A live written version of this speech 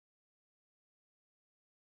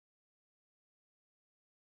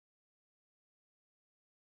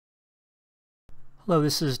Hello,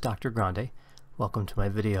 this is Dr. Grande. Welcome to my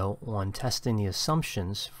video on testing the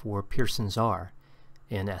assumptions for Pearson's R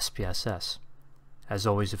in SPSS. As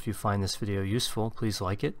always, if you find this video useful, please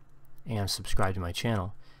like it and subscribe to my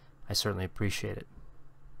channel. I certainly appreciate it.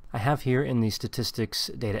 I have here in the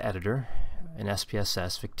statistics data editor in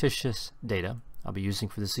SPSS fictitious data I'll be using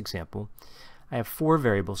for this example. I have 4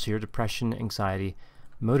 variables here: depression, anxiety,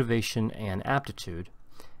 motivation, and aptitude.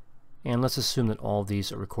 And let's assume that all of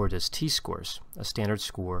these are recorded as t-scores, a standard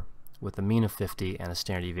score with a mean of 50 and a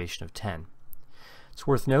standard deviation of 10. It's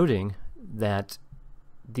worth noting that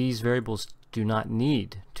these variables do not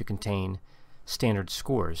need to contain standard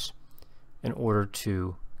scores in order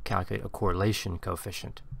to calculate a correlation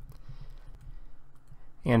coefficient.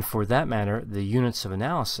 And for that matter, the units of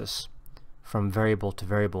analysis from variable to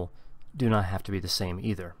variable do not have to be the same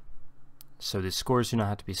either. So the scores do not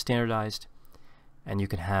have to be standardized, and you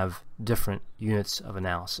can have different units of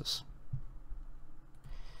analysis.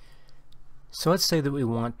 So let's say that we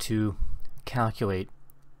want to calculate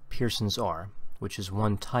Pearson's R, which is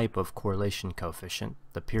one type of correlation coefficient,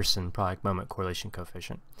 the Pearson product moment correlation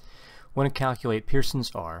coefficient. We want to calculate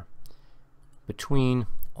Pearson's R between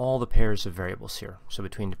all the pairs of variables here. So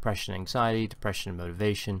between depression and anxiety, depression and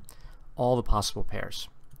motivation, all the possible pairs.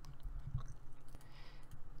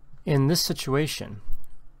 In this situation,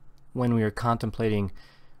 when we are contemplating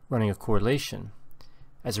running a correlation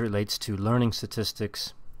as it relates to learning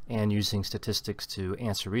statistics and using statistics to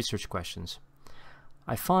answer research questions,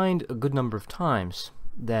 I find a good number of times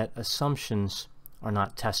that assumptions are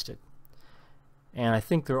not tested. And I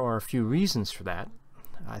think there are a few reasons for that.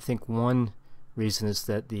 I think one reason is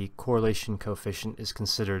that the correlation coefficient is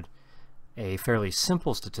considered a fairly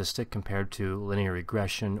simple statistic compared to linear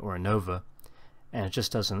regression or ANOVA, and it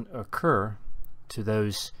just doesn't occur to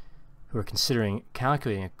those who are considering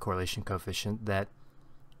calculating a correlation coefficient that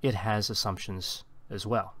it has assumptions as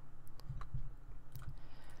well.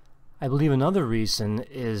 I believe another reason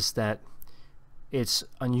is that it's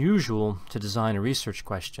unusual to design a research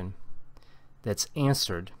question that's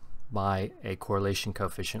answered by a correlation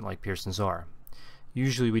coefficient like Pearson's R.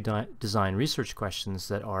 Usually we design research questions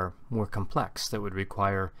that are more complex, that would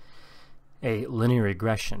require a linear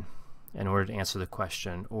regression in order to answer the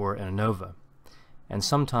question, or an ANOVA. And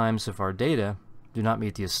sometimes if our data do not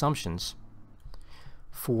meet the assumptions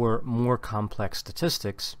for more complex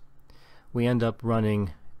statistics, we end up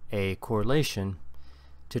running a correlation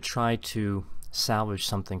to try to salvage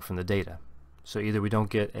something from the data. So either we don't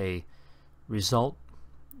get a result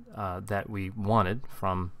that we wanted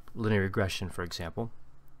from linear regression, for example.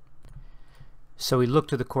 So we look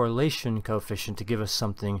to the correlation coefficient to give us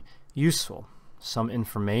something useful, some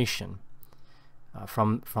information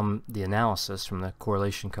from the analysis, from the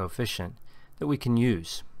correlation coefficient, that we can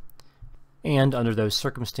use. And under those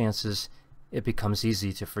circumstances, it becomes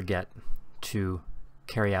easy to forget to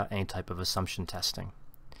carry out any type of assumption testing.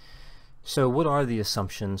 So what are the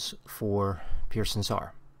assumptions for Pearson's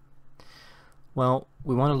R? Well,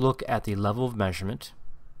 we want to look at the level of measurement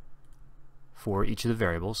for each of the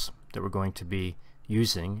variables that we're going to be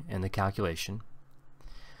using in the calculation.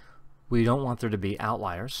 We don't want there to be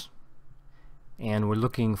outliers, and we're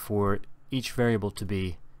looking for each variable to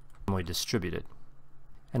be normally distributed.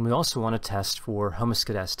 And we also want to test for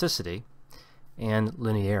homoscedasticity and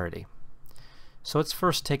linearity. So let's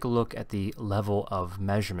first take a look at the level of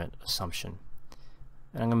measurement assumption.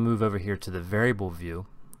 And I'm going to move over here to the variable view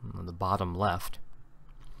on the bottom left,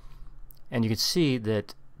 and you can see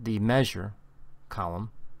that the measure column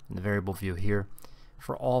in the variable view here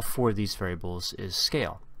for all 4 of these variables is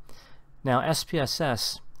scale. Now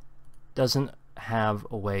SPSS doesn't have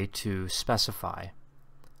a way to specify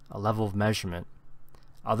a level of measurement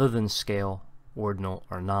other than scale, ordinal,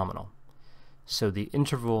 or nominal. So the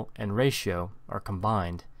interval and ratio are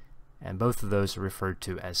combined, and both of those are referred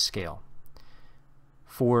to as scale.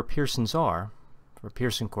 For Pearson's R, for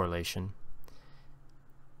Pearson correlation,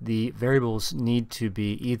 the variables need to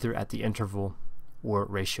be either at the interval or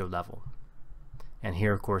ratio level. And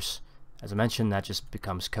here, of course, as I mentioned, that just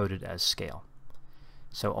becomes coded as scale.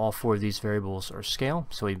 So all 4 of these variables are scale,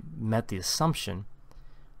 so we met the assumption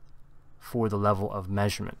for the level of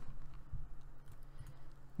measurement.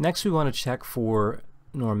 Next, we want to check for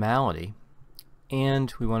normality,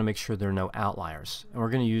 and we want to make sure there are no outliers. And we're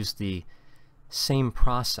going to use the same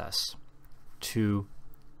process to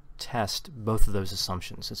test both of those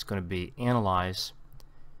assumptions. It's going to be analyze,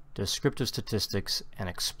 descriptive statistics, and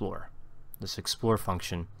explore. This explore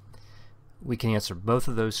function, we can answer both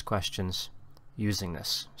of those questions using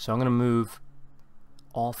this. So I'm going to move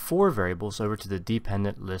all 4 variables over to the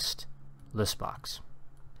dependent list box.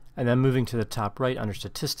 And then moving to the top right under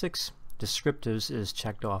statistics descriptives is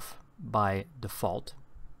checked off by default.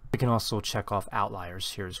 We can also check off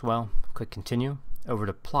outliers here as well. Click continue. Over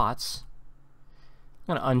to plots.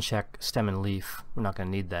 I'm going to uncheck stem and leaf. We're not going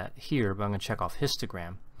to need that here, but I'm going to check off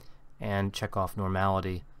histogram and check off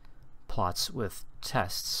normality plots with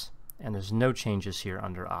tests. And there's no changes here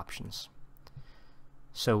under options.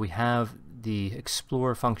 So we have the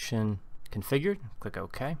explore function configured. Click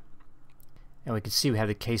OK. And we can see we have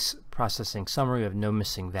the case processing summary. We have no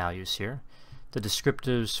missing values here. The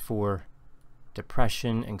descriptives for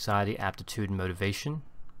depression, anxiety, aptitude, and motivation.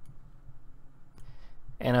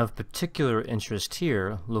 And of particular interest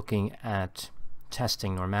here, looking at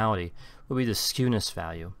testing normality, will be the skewness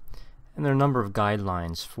value. And there are a number of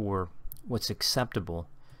guidelines for what's acceptable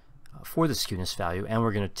for the skewness value, and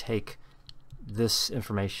we're going to take this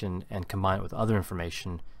information and combine it with other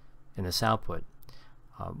information in this output.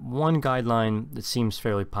 One guideline that seems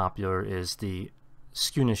fairly popular is the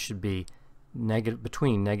skewness should be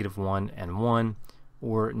between -1 and 1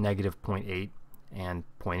 or -0.8 and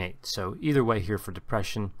 0.8. So either way here for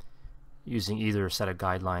depression, using either set of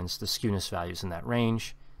guidelines, the skewness values in that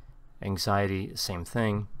range. Anxiety, same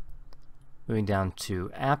thing. Moving down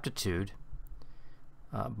to aptitude,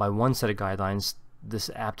 by one set of guidelines,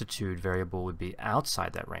 this aptitude variable would be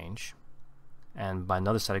outside that range, and by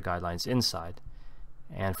another set of guidelines, inside.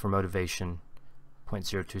 And for motivation,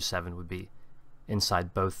 0.027 would be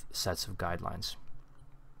inside both sets of guidelines.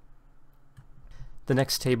 The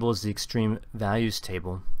next table is the extreme values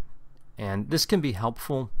table, and this can be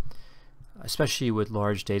helpful, especially with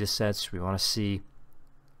large data sets. We want to see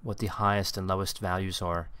what the highest and lowest values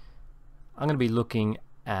are. I'm going to be looking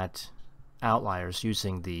at outliers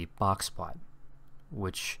using the box plot,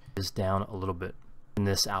 which is down a little bit in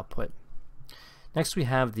this output. Next we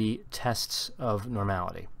have the tests of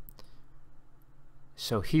normality.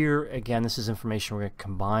 So here again, this is information we're going to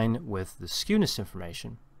combine with the skewness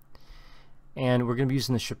information, and we're going to be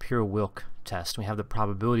using the Shapiro-Wilk test. We have the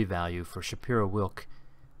probability value for Shapiro-Wilk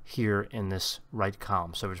here in this right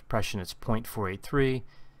column. So for depression it's 0.483,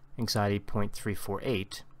 anxiety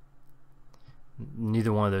 0.348.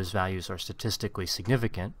 Neither one of those values are statistically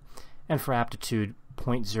significant, and for aptitude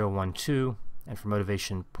 0.012 and for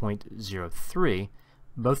motivation 0.03,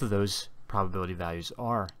 both of those probability values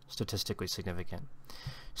are statistically significant.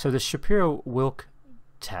 So the Shapiro-Wilk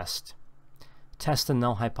test tests the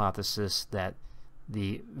null hypothesis that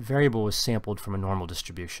the variable is sampled from a normal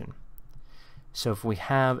distribution. So if we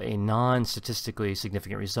have a non-statistically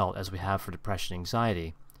significant result, as we have for depression and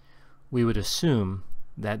anxiety, we would assume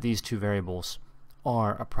that these two variables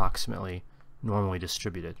are approximately normally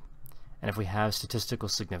distributed. And if we have statistical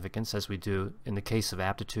significance, as we do in the case of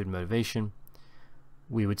aptitude and motivation,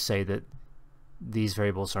 we would say that these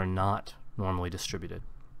variables are not normally distributed.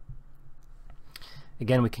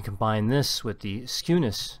 Again, we can combine this with the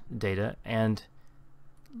skewness data, and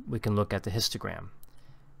we can look at the histogram.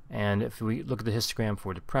 And if we look at the histogram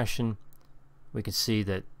for depression, we can see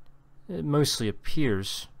that it mostly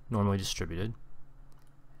appears normally distributed.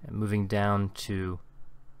 And moving down to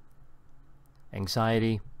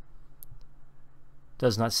anxiety,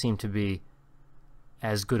 does not seem to be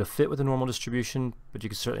as good a fit with the normal distribution, but you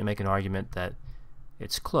could certainly make an argument that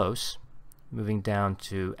it's close. Moving down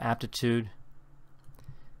to aptitude,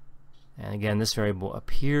 and again this variable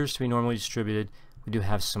appears to be normally distributed. We do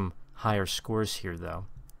have some higher scores here though.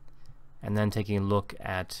 And then taking a look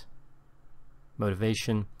at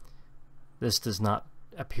motivation, this does not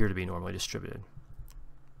appear to be normally distributed.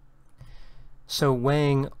 So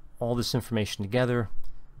weighing all this information together,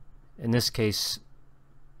 in this case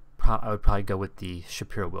I would probably go with the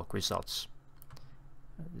Shapiro-Wilk results.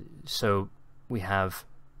 So we have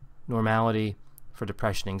normality for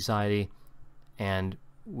depression and anxiety, and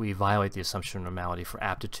we violate the assumption of normality for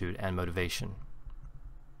aptitude and motivation.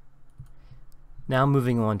 Now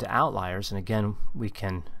moving on to outliers, and again we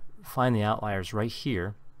can find the outliers right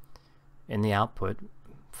here in the output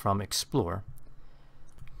from Explore.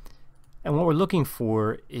 And what we're looking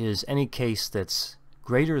for is any case that's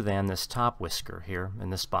greater than this top whisker here in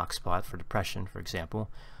this box plot for depression, for example,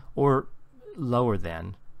 or lower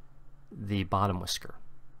than the bottom whisker.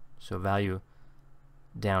 So value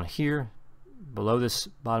down here below this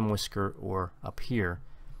bottom whisker or up here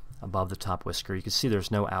above the top whisker. You can see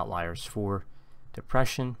there's no outliers for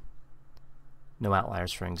depression, no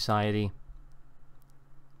outliers for anxiety.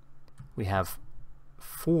 We have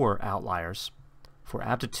 4 outliers for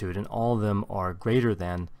aptitude, and all of them are greater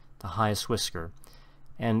than the highest whisker.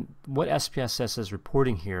 And what SPSS is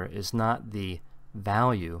reporting here is not the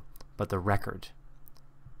value, but the record.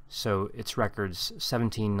 So it's records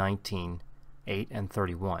 17, 19, 8, and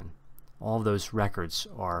 31. All of those records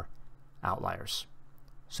are outliers.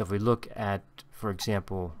 So if we look at, for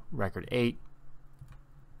example, record 8,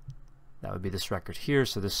 that would be this record here.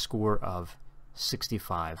 So this score of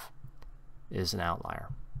 65 is an outlier,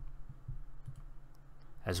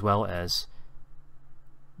 as well as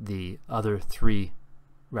the other 3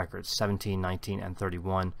 records, 17, 19, and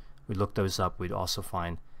 31. We look those up, we'd also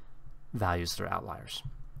find values that are outliers.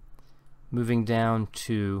 Moving down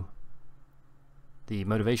to the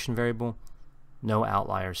motivation variable, no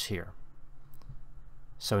outliers here.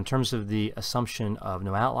 So in terms of the assumption of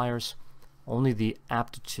no outliers, only the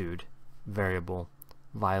aptitude variable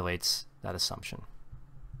violates that assumption.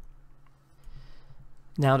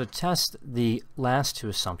 Now to test the last 2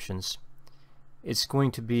 assumptions, it's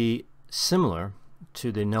going to be similar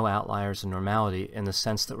to the no outliers and normality in the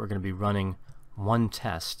sense that we're going to be running one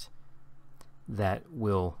test that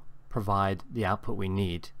will provide the output we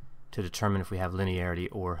need to determine if we have linearity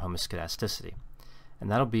or homoscedasticity. And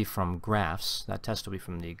that'll be from graphs. That test will be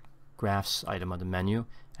from the graphs item on the menu,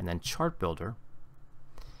 and then chart builder.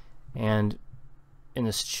 And in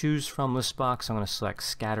this choose from list box, I'm going to select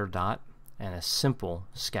scatter dot and a simple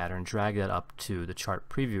scatter and drag that up to the chart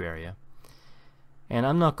preview area. And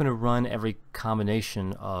I'm not going to run every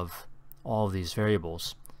combination of all of these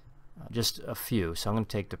variables, just a few. So I'm going to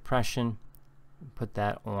take depression, put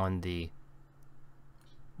that on the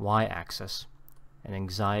y-axis, and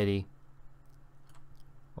anxiety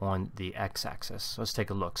on the x-axis. So let's take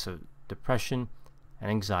a look. So depression and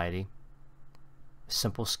anxiety,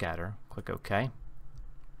 simple scatter, click OK.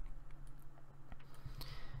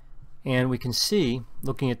 And we can see,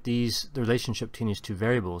 looking at the relationship between these 2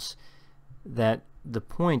 variables, that the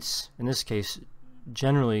points in this case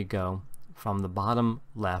generally go from the bottom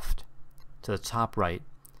left to the top right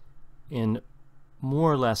in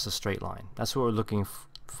more or less a straight line. That's what we're looking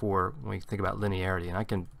for when we think about linearity. And I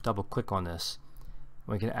can double click on this.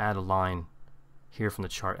 We can add a line here from the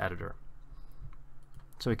chart editor.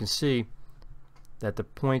 So we can see that the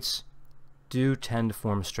points do tend to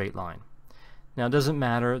form a straight line. Now it doesn't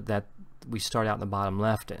matter that we start out in the bottom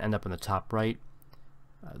left and end up in the top right.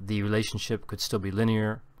 The relationship could still be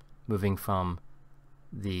linear, moving from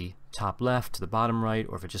the top left to the bottom right,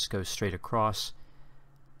 or if it just goes straight across.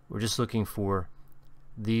 We're just looking for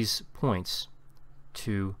these points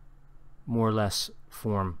to more or less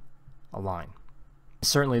form a line.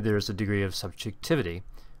 Certainly there's a degree of subjectivity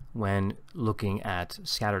when looking at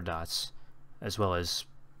scatter dots, as well as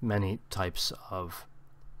many types of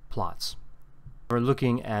plots. We're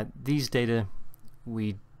looking at these data,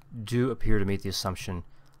 we do appear to meet the assumption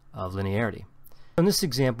of linearity. In this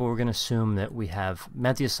example, we're going to assume that we have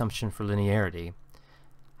met the assumption for linearity.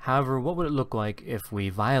 However, what would it look like if we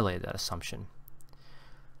violated that assumption?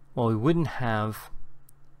 Well, we wouldn't have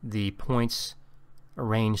the points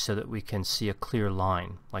arranged so that we can see a clear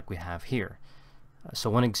line like we have here. So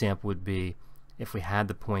one example would be if we had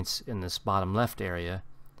the points in this bottom left area,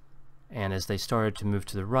 and as they started to move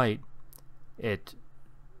to the right, it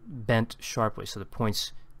bent sharply, so the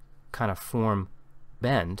points kind of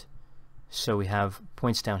bend. So we have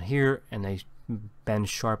points down here and they bend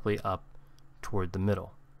sharply up toward the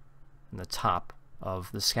middle and the top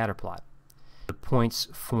of the scatter plot. The points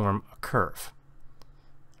form a curve.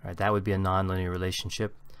 All right, that would be a nonlinear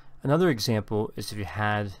relationship. Another example is if you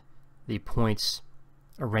had the points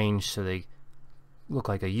arranged so they look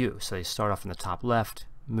like a U. So they start off in the top left,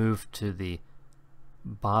 move to the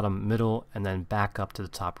bottom middle, and then back up to the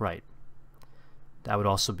top right. That would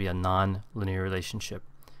also be a non-linear relationship.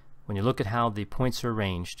 When you look at how the points are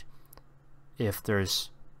arranged, if there's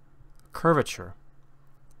curvature,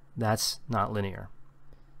 that's not linear.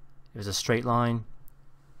 If it's a straight line,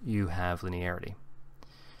 you have linearity.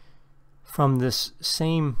 From this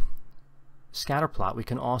same scatter plot, we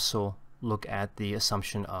can also look at the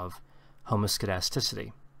assumption of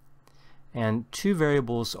homoscedasticity. And 2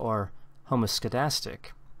 variables are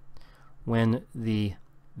homoscedastic when the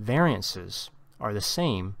variances are the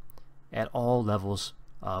same at all levels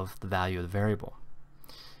of the value of the variable.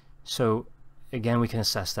 So again, we can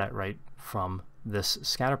assess that right from this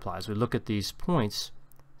scatter plot. As we look at these points,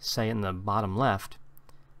 say in the bottom left,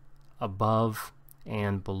 above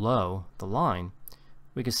and below the line,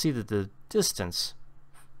 we can see that the distance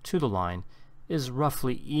to the line is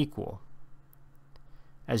roughly equal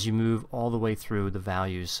as you move all the way through the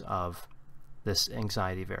values of this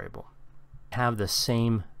anxiety variable. Have the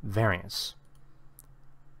same variance.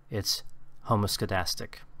 It's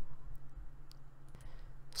homoscedastic.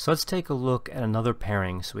 So let's take a look at another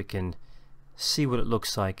pairing so we can see what it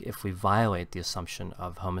looks like if we violate the assumption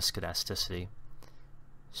of homoscedasticity.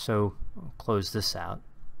 So I'll close this out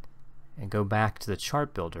and go back to the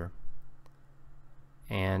chart builder,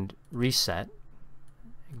 and reset.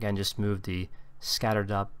 Again, just move the scatter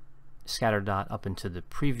dot up into the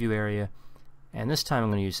preview area, and this time I'm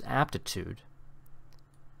going to use aptitude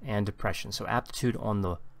and depression. So aptitude on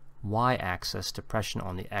the y-axis, depression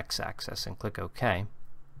on the x-axis, and click OK.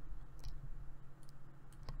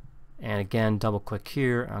 And again, double click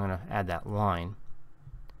here. I'm going to add that line.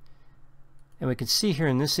 And we can see here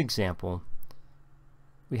in this example,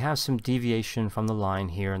 we have some deviation from the line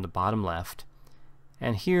here in the bottom left.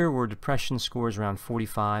 And here where depression scores around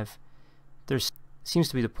 45, there seems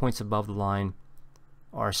to be the points above the line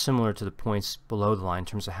are similar to the points below the line in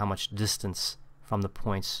terms of how much distance from the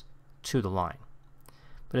points to the line.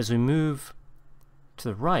 But as we move to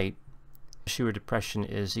the right, where depression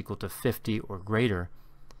is equal to 50 or greater,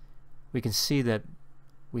 we can see that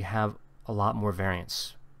we have a lot more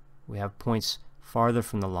variance. We have points farther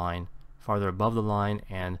from the line, farther above the line,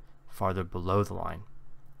 and farther below the line.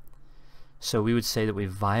 So we would say that we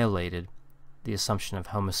violated the assumption of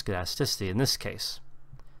homoscedasticity in this case.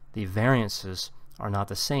 The variances are not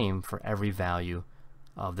the same for every value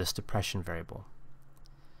of this depression variable.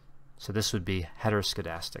 So this would be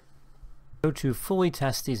heteroscedastic. So to fully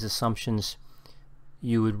test these assumptions,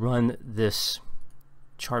 you would run this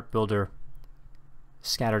chart builder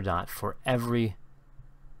scatter dot for every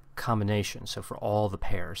combination, so for all the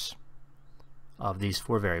pairs of these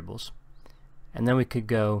four variables. And then we could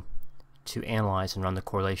go to analyze and run the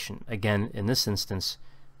correlation. Again, in this instance,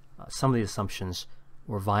 some of the assumptions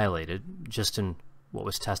were violated just in what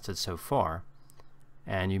was tested so far,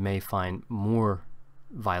 and you may find more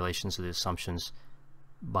violations of the assumptions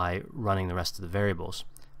by running the rest of the variables.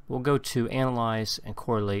 We'll go to analyze and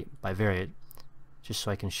correlate by variate, just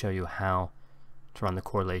so I can show you how to run the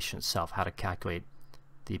correlation itself, how to calculate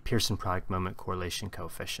the Pearson product moment correlation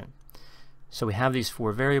coefficient. So we have these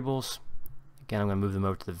four variables. Again, I'm going to move them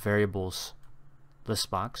over to the variables list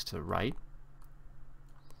box to the right.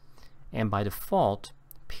 And by default,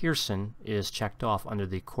 Pearson is checked off under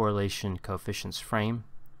the correlation coefficients frame.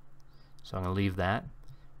 So I'm going to leave that.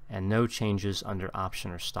 And no changes under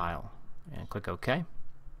option or style. And click OK.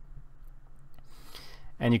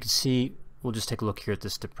 And you can see, we'll just take a look here at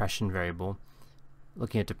this depression variable.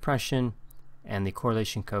 Looking at depression and the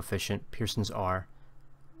correlation coefficient, Pearson's R,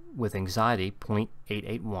 with anxiety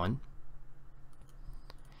 0.881.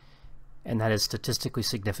 And that is statistically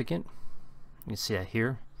significant. You can see that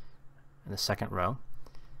here in the second row.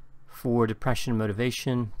 For depression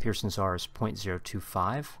motivation, Pearson's R is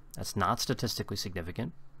 0.025. That's not statistically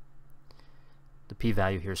significant. The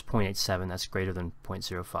p-value here is 0.87. That's greater than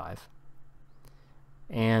 0.05.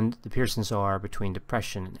 And the Pearson's R between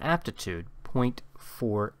depression and aptitude,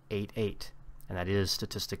 0.488. And that is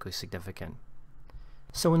statistically significant.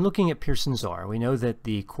 So when looking at Pearson's R, we know that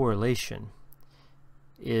the correlation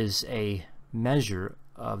is a measure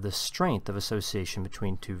of the strength of association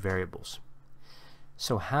between two variables.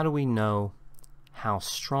 So how do we know how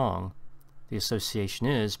strong the association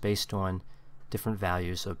is based on different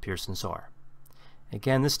values of Pearson's R?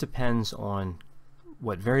 Again, this depends on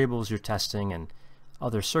what variables you're testing and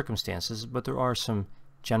other circumstances, but there are some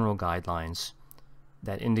general guidelines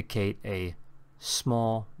that indicate a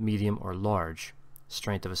small, medium, or large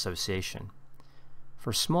strength of association.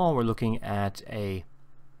 For small, we're looking at a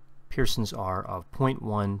Pearson's R of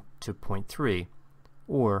 0.1 to 0.3,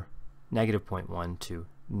 or negative 0.1 to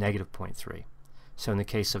negative 0.3. So in the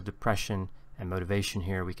case of depression and motivation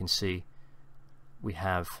here, we can see we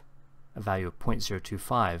have a value of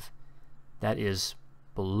 0.025. That is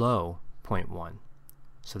below 0.1.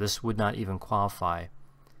 So this would not even qualify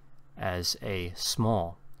as a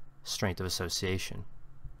small strength of association.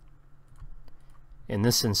 In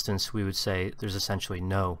this instance, we would say there's essentially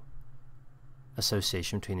no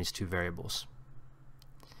association between these two variables.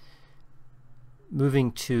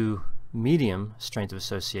 Moving to medium strength of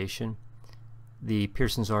association, the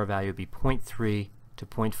Pearson's R value would be 0.3 to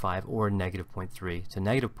 0.5, or negative 0.3 to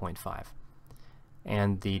negative 0.5.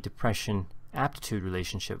 And the depression aptitude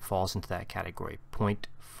relationship falls into that category,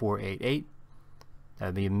 0.488. That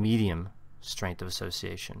would be a medium strength of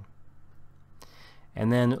association.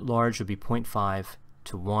 And then large would be 0.5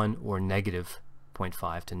 to 1, or negative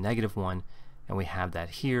 0.5 to negative 1, and we have that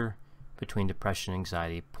here between depression and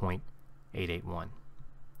anxiety, 0.881.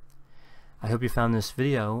 I hope you found this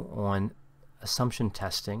video on assumption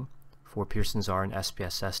testing for Pearson's R and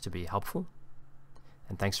SPSS to be helpful,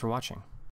 and thanks for watching.